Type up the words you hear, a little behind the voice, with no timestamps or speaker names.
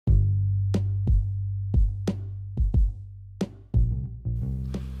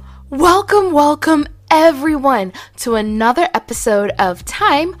Welcome everyone to another episode of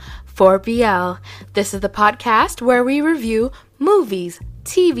Time for BL. This is the podcast where we review movies,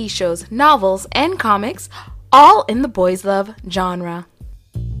 TV shows, novels, and comics, all in the boys love genre.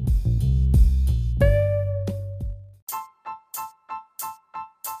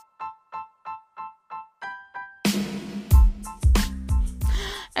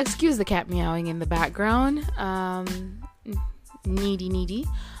 Excuse the cat meowing in the background. Needy.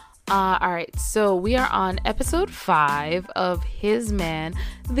 Alright, so we are on episode 5 of His Man,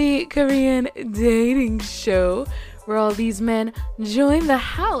 the Korean dating show, where all these men join the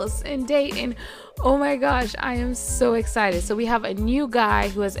house and date. And oh my gosh, I am so excited. So we have a new guy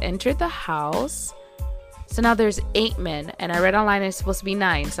who has entered the house. So now there's 8 men, and I read online it's supposed to be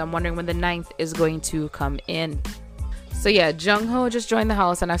 9, so I'm wondering when the 9th is going to come in. So yeah, Jung-ho just joined the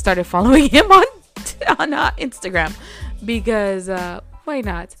house, and I started following him on Instagram because why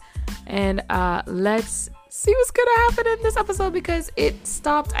not? And let's see what's gonna happen in this episode, because it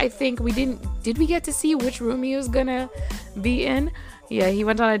stopped. I think did we get to see which room he was gonna be in? Yeah, he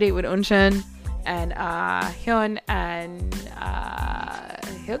went on a date with Euncheon and Hyun and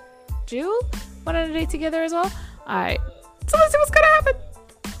Hyukju went on a date together as well. Alright, so let's see what's gonna happen.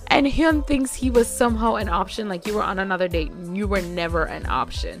 And Hyun thinks he was somehow an option, like you were on another date and you were never an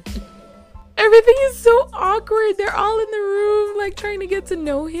option. Everything is so awkward. They're all in the room, like, trying to get to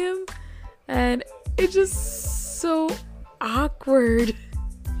know him. And it's just so awkward.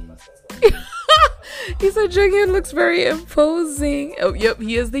 He said Junghyun looks very imposing. Oh, yep,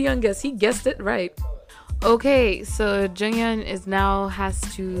 he is the youngest. He guessed it right. Okay, so Junghyun has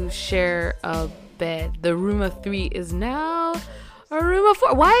to share a bed. The room of 3 is now a room of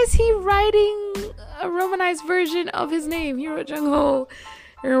 4. Why is he writing a romanized version of his name? He wrote Jung-ho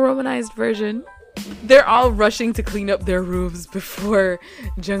in a romanized version. They're all rushing to clean up their rooms before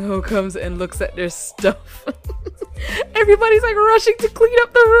Jung-ho comes and looks at their stuff. Everybody's like rushing to clean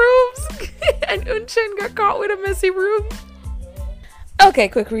up the rooms. And Euncheon got caught with a messy room. Okay,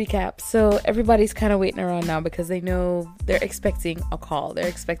 quick recap. So everybody's kind of waiting around now because they know they're expecting a call. They're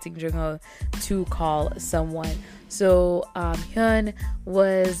expecting Jung-ho to call someone. So Hyun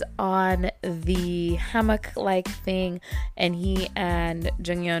was on the hammock-like thing, and he and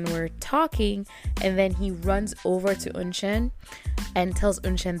Junghyun were talking, and then he runs over to Euncheon and tells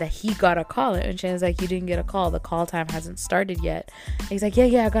Euncheon that he got a call. And Euncheon is like, you didn't get a call. The call time hasn't started yet. And he's like,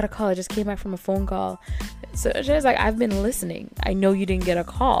 yeah, I got a call. I just came back from a phone call. So Euncheon is like, I've been listening. I know you didn't get a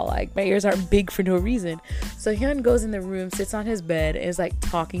call. Like, my ears aren't big for no reason. So Hyun goes in the room, sits on his bed, and is like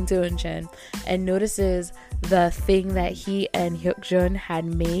talking to Euncheon, and notices the thing that he and Hyukjun had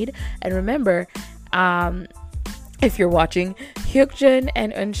made. And remember, if you're watching, Hyukjun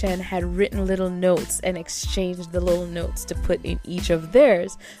and Euncheon had written little notes and exchanged the little notes to put in each of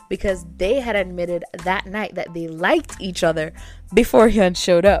theirs, because they had admitted that night that they liked each other before Hyun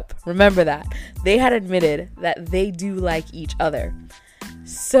showed up. Remember that. They had admitted that they do like each other.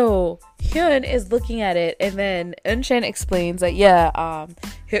 So Hyun is looking at it, and then Euncheon explains that,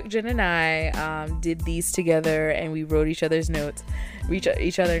 Hyukjun and I did these together, and we wrote each other notes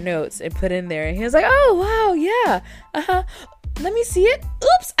and put in there. And he was like, oh wow, yeah, let me see it.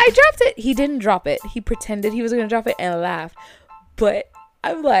 Oops, I dropped it. He didn't drop it. He pretended he was gonna drop it and laughed. But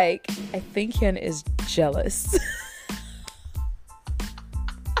I'm like, I think Hyun is jealous.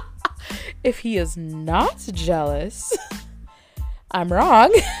 If he is not jealous, I'm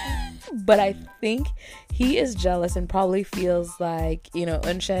wrong. But I think he is jealous and probably feels like,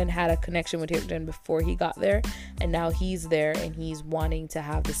 Euncheon had a connection with Hyukjun before he got there, and now he's there and he's wanting to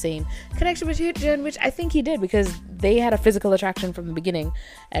have the same connection with Hyukjun, which I think he did, because they had a physical attraction from the beginning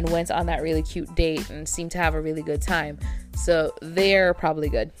and went on that really cute date and seemed to have a really good time. So they're probably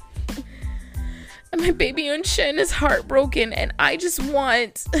good. And my baby Euncheon is heartbroken, and I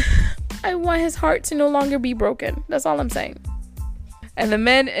want his heart to no longer be broken. That's all I'm saying. And the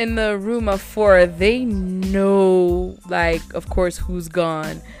men in the room of 4, they know, like, of course, who's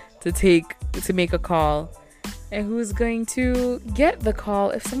gone to make a call and who's going to get the call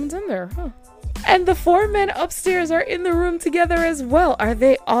if someone's in there. And the 4 men upstairs are in the room together as well. Are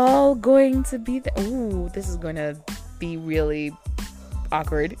they all going to be there? Ooh, this is going to be really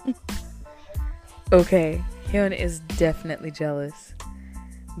awkward. Okay, Hyun is definitely jealous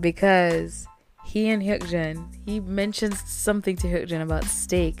because he and Hyukjun, he mentions something to Hyukjun about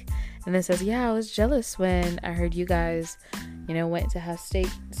steak, and then says, yeah, I was jealous when I heard you guys, went to have steak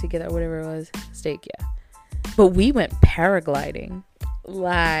together, or whatever it was. Steak, yeah. But we went paragliding.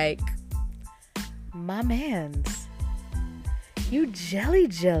 Like, my mans. You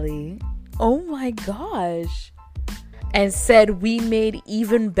jelly. Oh my gosh. and said we made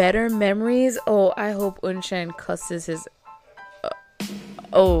even better memories. Oh, I hope Eunchen cusses his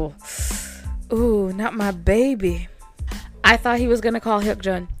not my baby. I thought he was gonna call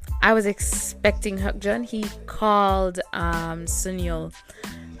Hyukjun. I was expecting Hyukjun. He called Sunyeol.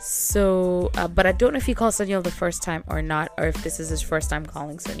 So, but I don't know if he called Sunyeol the first time or not, or if this is his first time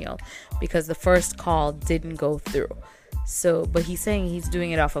calling Sunyeol, because the first call didn't go through. So, but he's saying he's doing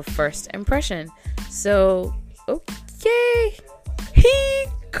it off of first impression. So, okay. He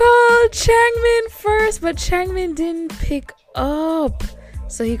called Changmin first, but Changmin didn't pick up.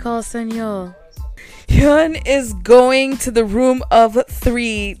 So he calls Sunyeol. Hyun is going to the room of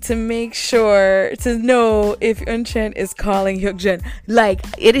 3 to make sure to know if Eunchen is calling Hyukjun. Like,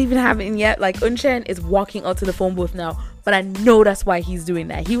 it didn't even happen yet. Like, Eunchen is walking out to the phone booth now, but I know that's why he's doing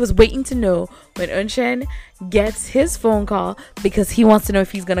that. He was waiting to know when Eunchen gets his phone call because he wants to know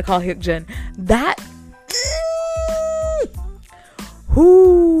if he's gonna call Hyukjun. That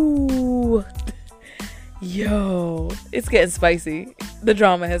Ooh. Yo, it's getting spicy. The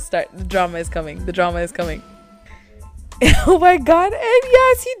drama has started. The drama is coming. The drama is coming. Oh my god. And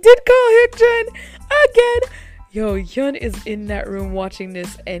yes, he did call Hyukjun again. Yo, Hyun is in that room watching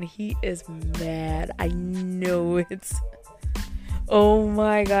this and he is mad. I know it. Oh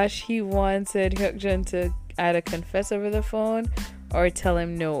my gosh. He wanted Hyukjun to either confess over the phone or tell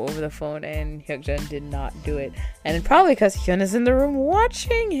him no over the phone, and Hyukjun did not do it. And probably because Hyun is in the room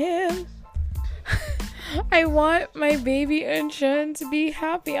watching him. I want my baby Eunchen to be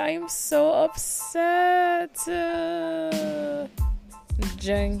happy. I am so upset.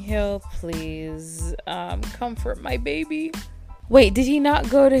 Junghyul, please comfort my baby. Wait, did he not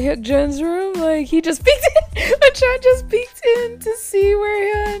go to Hyukjun's room? Like, he just peeked in. Eunchen just peeked in to see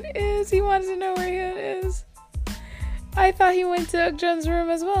where Hyun is. He wanted to know where Hyun is. I thought he went to Hyukjun's room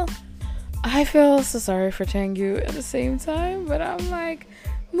as well. I feel so sorry for Changyu at the same time, but I'm like,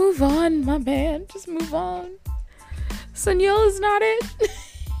 move on, my man. Just move on. Sunyeol is not it.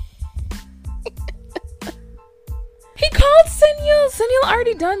 He called Sunyeol. Sunyeol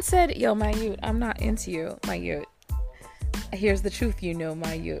already done said, yo, my youth, I'm not into you, my youth. Here's the truth, you know,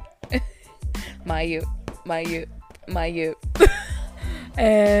 my youth. My youth.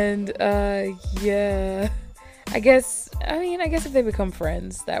 And, yeah. I guess if they become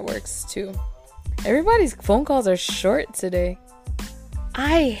friends, that works too. Everybody's phone calls are short today.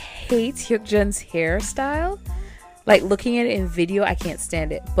 I hate Hyukjun's hairstyle. Like, looking at it in video, I can't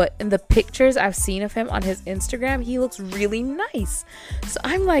stand it. But in the pictures I've seen of him on his Instagram, he looks really nice. So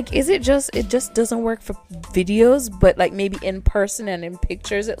I'm like, it just doesn't work for videos, but like maybe in person and in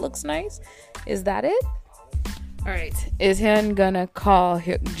pictures it looks nice? Is that it? Alright, is Hyun gonna call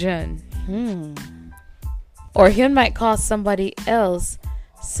Hyukjun? Or Hyun might call somebody else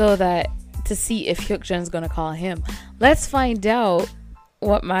so that to see if Hyukjun's gonna call him. Let's find out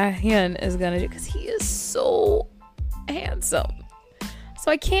what my Hyun is gonna do, because he is so handsome.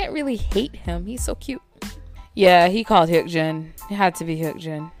 So I can't really hate him. He's so cute. Yeah, he called Hyukjun. It had to be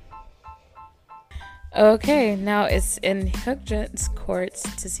Hyukjun. Okay, now it's in Hyukjun's court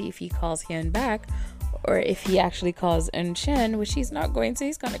to see if he calls Hyun back, or if he actually calls Eunchen, which he's not going to.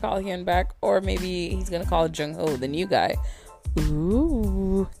 He's going to call Hyun back, or maybe he's going to call Jungho, the new guy.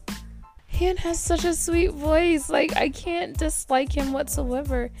 Ooh. Hyun has such a sweet voice. Like, I can't dislike him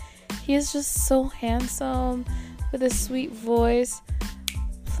whatsoever. He is just so handsome with a sweet voice.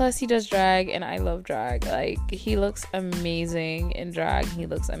 Plus, he does drag, and I love drag. Like, he looks amazing in drag. He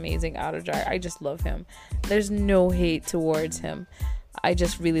looks amazing out of drag. I just love him. There's no hate towards him. I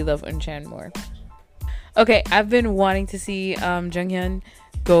just really love Eunchen more. Okay, I've been wanting to see Junghyun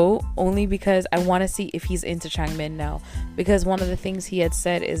go only because I want to see if he's into Changmin now. Because one of the things he had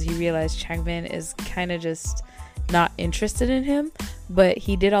said is he realized Changmin is kind of just not interested in him. But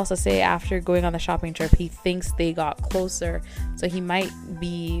he did also say after going on the shopping trip, he thinks they got closer. So he might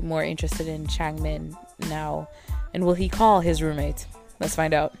be more interested in Changmin now. And will he call his roommate? Let's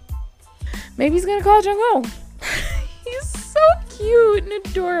find out. Maybe he's going to call Jungho. He's so cute and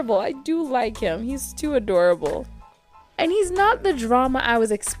adorable. I do like him. He's too adorable. And he's not the drama I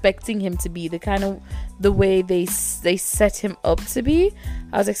was expecting him to be. The way they set him up to be.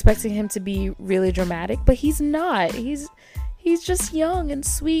 I was expecting him to be really dramatic, but he's not. He's just young and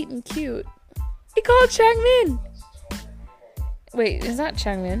sweet and cute. He called Changmin. Wait, is that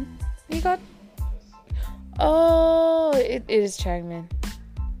Changmin? He got. Oh, it is Changmin.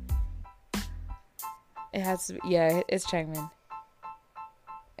 It has to be, yeah, it's Changmin.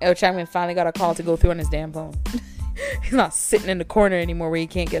 Oh, Changmin finally got a call to go through on his damn phone. He's not sitting in the corner anymore where he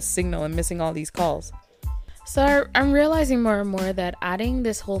can't get signal and missing all these calls. So I'm realizing more and more that adding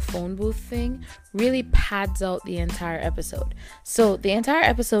this whole phone booth thing really pads out the entire episode. So the entire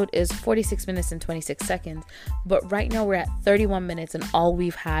episode is 46 minutes and 26 seconds, but right now we're at 31 minutes and all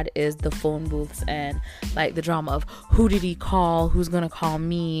we've had is the phone booths and like the drama of who did he call, who's gonna call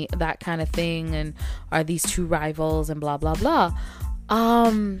me, that kind of thing, and are these two rivals and blah blah blah.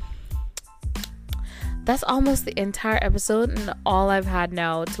 That's almost the entire episode, and all I've had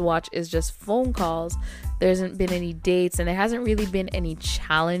now to watch is just phone calls. There hasn't been any dates, and there hasn't really been any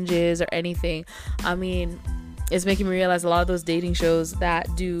challenges or anything. I mean, it's making me realize a lot of those dating shows that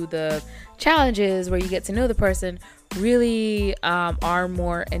do the challenges where you get to know the person really are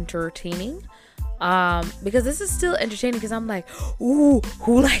more entertaining. Because this is still entertaining because I'm like, ooh,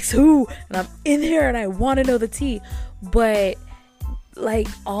 who likes who? And I'm in here and I want to know the tea. But like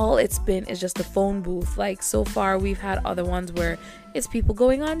all it's been is just the phone booth. Like so far we've had other ones where it's people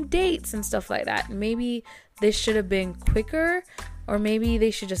going on dates and stuff like that. Maybe this should have been quicker, or maybe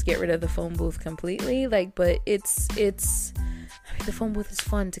they should just get rid of the phone booth completely. Like, but it's I mean, the phone booth is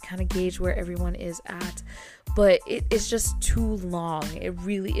fun to kind of gauge where everyone is at, but it's just too long. It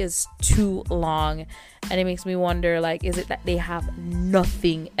really is too long, and it makes me wonder, like, is it that they have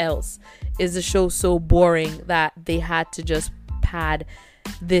nothing else? Is the show so boring that they had to just pad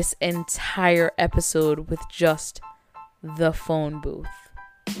this entire episode with just the phone booth?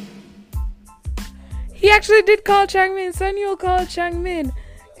 He actually did call Changmin. Sanyeol called Changmin.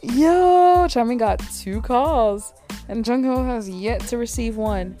 Yo, Changmin got 2 calls and Jungho has yet to receive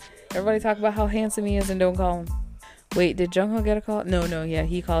one. Everybody talk about how handsome he is and don't call him. Wait, did Jungho get a call? No, yeah,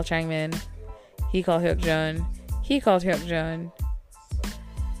 he called Changmin. He called Hyukjun. He called Hyukjun.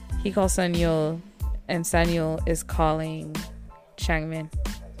 He called Sanyeol, and Sanyeol is calling Changmin.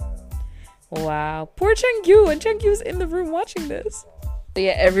 Wow, poor Changyu, and Changyu's in the room watching this. But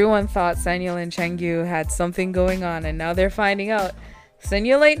yeah, everyone thought Sanyeol and Changyu had something going on, and now they're finding out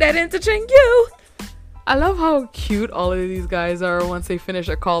Sanyeol ain't that into Changyu. I love how cute all of these guys are. Once they finish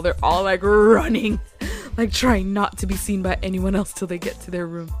a call, they're all like running, like trying not to be seen by anyone else till they get to their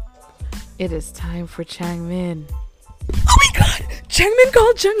room. It is time for Changmin. Oh my god! Changmin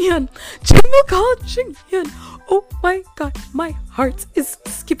called Junghyun! Changmin called Junghyun! Oh my god, my heart is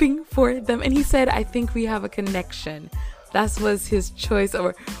skipping for them. And he said, I think we have a connection. That was his choice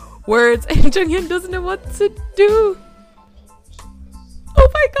of words. And Junghyun doesn't know what to do. Oh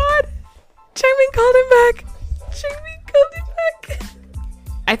my god! Changmin called him back! Changmin called him back!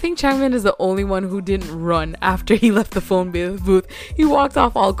 I think Changmin is the only one who didn't run after he left the phone booth. He walked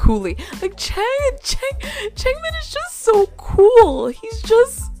off all coolly. Like, Changmin is just so cool. He's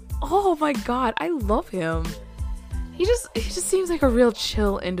just, oh my god, I love him. He just seems like a real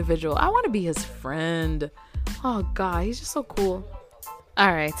chill individual. I want to be his friend. Oh god, he's just so cool.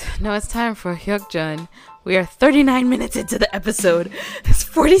 Alright, now it's time for Hyukjun. We are 39 minutes into the episode. This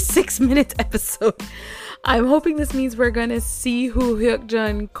 46-minute episode. I'm hoping this means we're gonna see who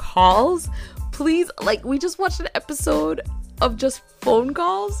Hyukjun calls. Please, like, we just watched an episode of just phone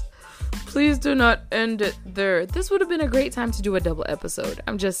calls. Please do not end it there. This would have been a great time to do a double episode.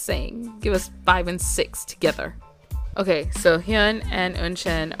 I'm just saying. Give us 5 and 6 together. Okay, so Hyun and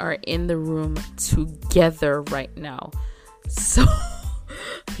Eunchen are in the room together right now. So,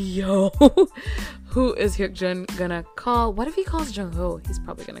 yo, who is Hyukjun gonna call? What if he calls Jungho? He's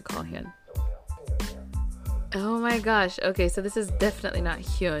probably gonna call Hyun. Oh my gosh. Okay, so this is definitely not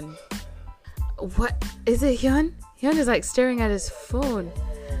Hyun. What? Is it Hyun? Hyun is like staring at his phone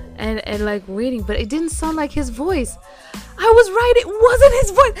and like waiting, but it didn't sound like his voice. I was right, it wasn't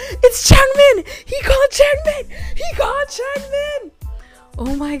his voice. It's Changmin. He called Changmin. He called Changmin.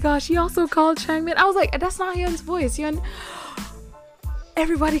 Oh my gosh, he also called Changmin. I was like, that's not Hyun's voice. Hyun.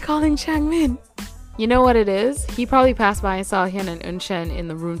 Everybody calling Changmin. You know what it is? He probably passed by and saw Hyun and Eunchen in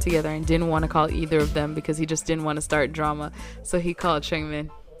the room together and didn't want to call either of them because he just didn't want to start drama. So he called Changmin.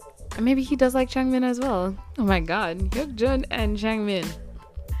 And maybe he does like Changmin as well. Oh my god. Hyukjun and Changmin.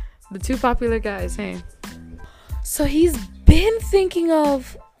 The 2 popular guys, hey. So he's been thinking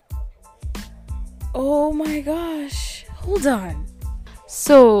of... Oh my gosh. Hold on.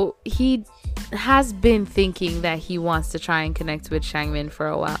 So he has been thinking that he wants to try and connect with Changmin for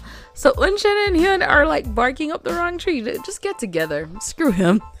a while. So Eunchen and Hyun are like barking up the wrong tree. Just get together. Screw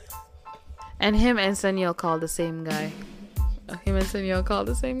him. And him and Sanyeol call the same guy. Him and Sanyeol call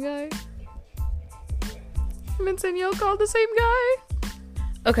the same guy. Him and Sanyeol call the same guy.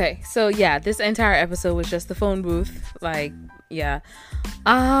 Okay, so yeah, this entire episode was just the phone booth. Like, Yeah.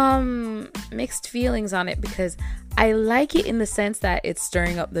 Mixed feelings on it, because I like it in the sense that it's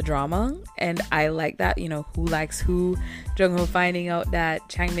stirring up the drama, and I like that, who likes who. Jung-ho finding out that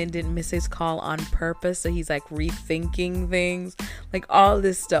Changmin didn't miss his call on purpose, so he's like rethinking things, like all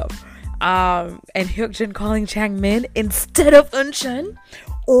this stuff. And Hyukjin calling Changmin instead of Eunchun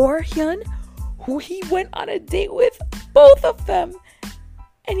or Hyun, who he went on a date with, both of them,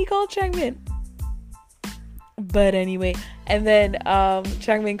 and he called Changmin. But anyway, and then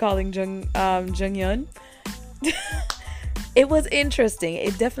Changmin calling Junghyun. It was interesting.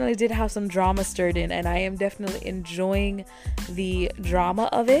 It definitely did have some drama stirred in, and I am definitely enjoying the drama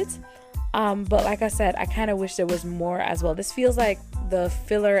of it. But like I said, I kind of wish there was more as well. This feels like the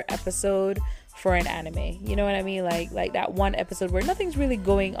filler episode for an anime. You know what I mean? Like that one episode where nothing's really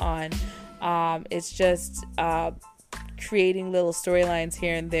going on. It's just creating little storylines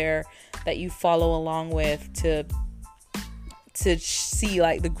here and there that you follow along with to see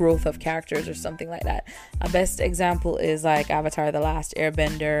like the growth of characters or something like that. A best example is like Avatar: The Last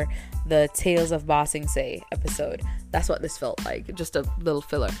Airbender, the Tales of Ba Sing Se episode. That's what this felt like, just a little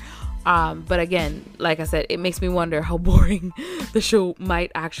filler. But again, like I said, it makes me wonder how boring the show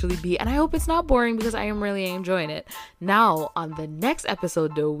might actually be, and I hope it's not boring, because I am really enjoying it. Now on the next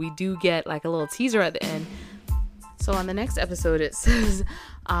episode though, we do get like a little teaser at the end. So on the next episode, it says,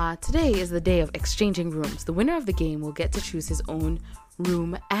 today is the day of exchanging rooms. The winner of the game will get to choose his own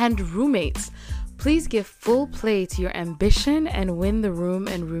room and roommates. Please give full play to your ambition and win the room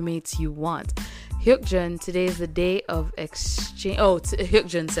and roommates you want. Hyukjun, today is the day of exchange.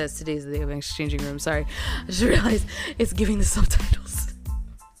 Hyukjun says today is the day of exchanging rooms. Sorry, I just realized it's giving the subtitles.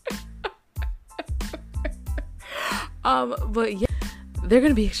 But yeah, they're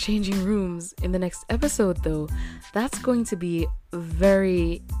gonna be exchanging rooms in the next episode though. That's going to be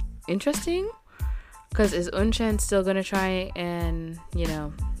very interesting, because is Eunchen still gonna try and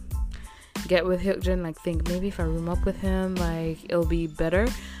get with Hyukjun, like think maybe if I room up with him like it'll be better,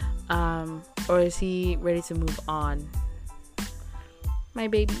 or is he ready to move on? My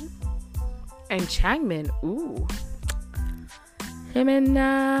baby. And Changmin, ooh, him and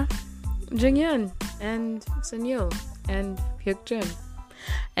Junghyun and Seonyul and Hyukjun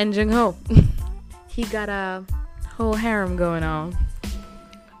and Jungho. He got a whole harem going on.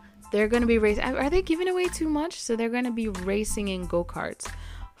 They're going to be racing. Are they giving away too much? So they're going to be racing in go-karts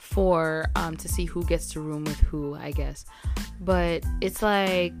for to see who gets to room with who, I guess. But it's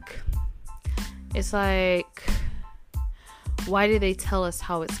like why do they tell us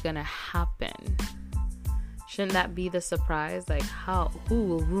how it's going to happen? Shouldn't that be the surprise? Like who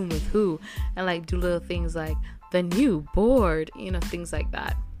will room with who, and like do little things like the new board, things like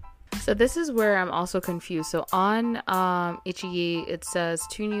that. So this is where I'm also confused. So on Ichigi, it says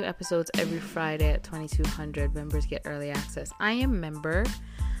 2 new episodes every Friday at 2200. Members get early access. I am member.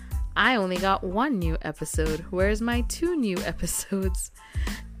 I only got 1 new episode. Where's my 2 new episodes?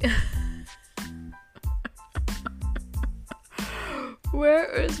 Where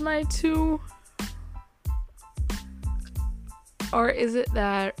is my 2? Or is it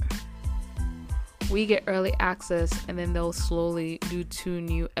that we get early access and then they'll slowly do 2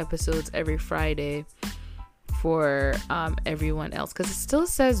 new episodes every Friday for everyone else? Because it still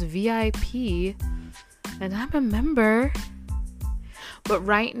says VIP and I'm a member. But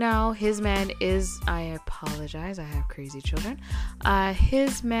right now, his man is, I apologize, I have crazy children.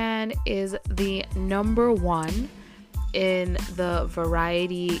 His man is the number 1 in the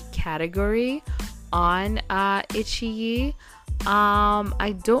variety category on Ichigi.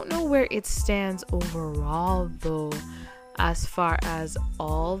 I don't know where it stands overall though, as far as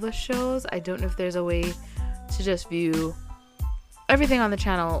all the shows. I don't know if there's a way to just view everything on the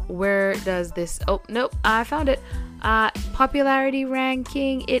channel. Where does this, oh nope, I found it. Popularity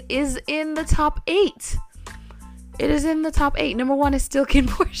ranking, it is in the top 8. It is in the top 8. Number 1 is still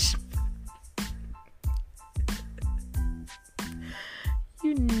KinnPorsche.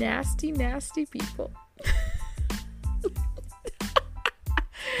 You nasty people.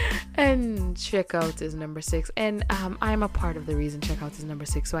 And Checkout is number 6, and I'm a part of the reason Checkout is number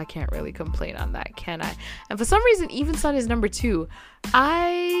 6, so I can't really complain on that, can I? And for some reason, Even Sun is number 2.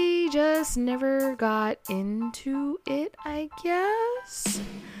 I just never got into it, I guess.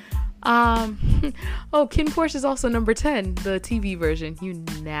 Oh, KinnPorsche is also number 10, the TV version. You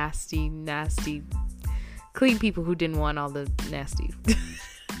nasty clean people who didn't want all the nasty.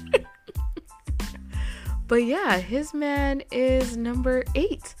 But yeah, his man is number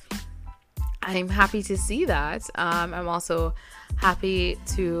 8. I'm happy to see that. I'm also happy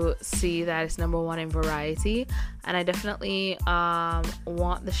to see that it's number 1 in variety, and I definitely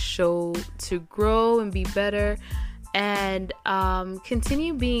want the show to grow and be better. and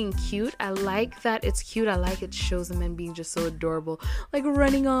continue being cute. I like that it's cute. I like it shows the men being just so adorable, like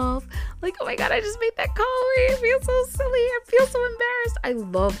running off, like, oh my god, I just made that call. I feel so silly, I feel so embarrassed. I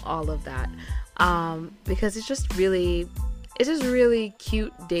love all of that because it's just really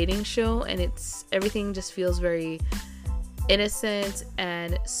cute dating show, and it's everything just feels very innocent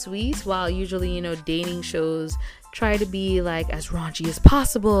and sweet, while usually, you know, dating shows try to be like as raunchy as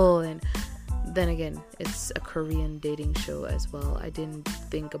possible. And then again, it's a Korean dating show as well. I didn't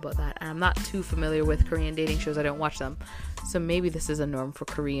think about that, and I'm not too familiar with Korean dating shows. I don't watch them, so maybe this is a norm for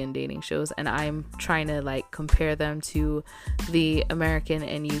Korean dating shows, and I'm trying to like compare them to the American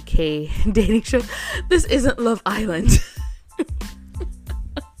and UK dating shows. This isn't Love Island.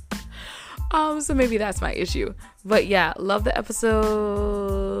 So maybe that's my issue. But yeah, loved the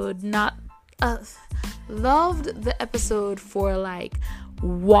episode. Loved the episode for like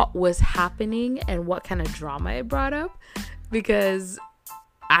what was happening and what kind of drama it brought up, because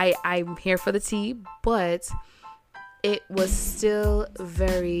I'm here for the tea, but it was still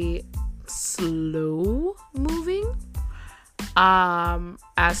very slow moving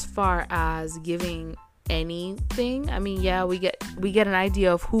as far as giving anything. I mean, yeah, we get an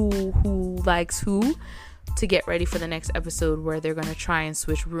idea of who likes who to get ready for the next episode, where they're gonna try and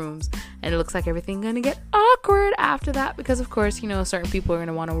switch rooms, and it looks like everything's gonna get awkward after that, because of course, you know, certain people are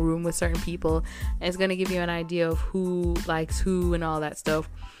gonna want to room with certain people, and it's gonna give you an idea of who likes who and all that stuff,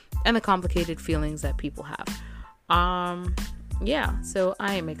 and the complicated feelings that people have. Yeah, so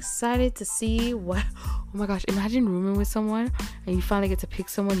I am excited to see what. Oh my gosh, imagine rooming with someone and you finally get to pick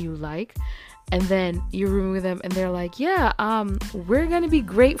someone you like, and then you're rooming with them and they're like, yeah, we're gonna be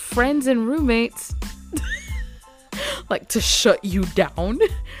great friends and roommates. Like, to shut you down.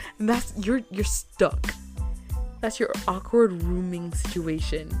 And that's you're stuck. That's your awkward rooming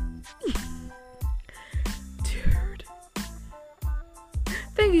situation. Dude.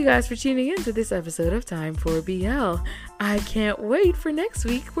 Thank you guys for tuning in to this episode of Time for BL. I can't wait for next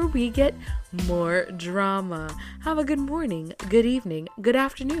week, where we get more drama. Have a good morning, good evening, good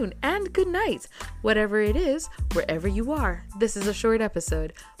afternoon, and good night. Whatever it is, wherever you are. This is a short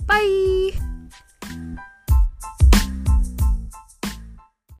episode. Bye!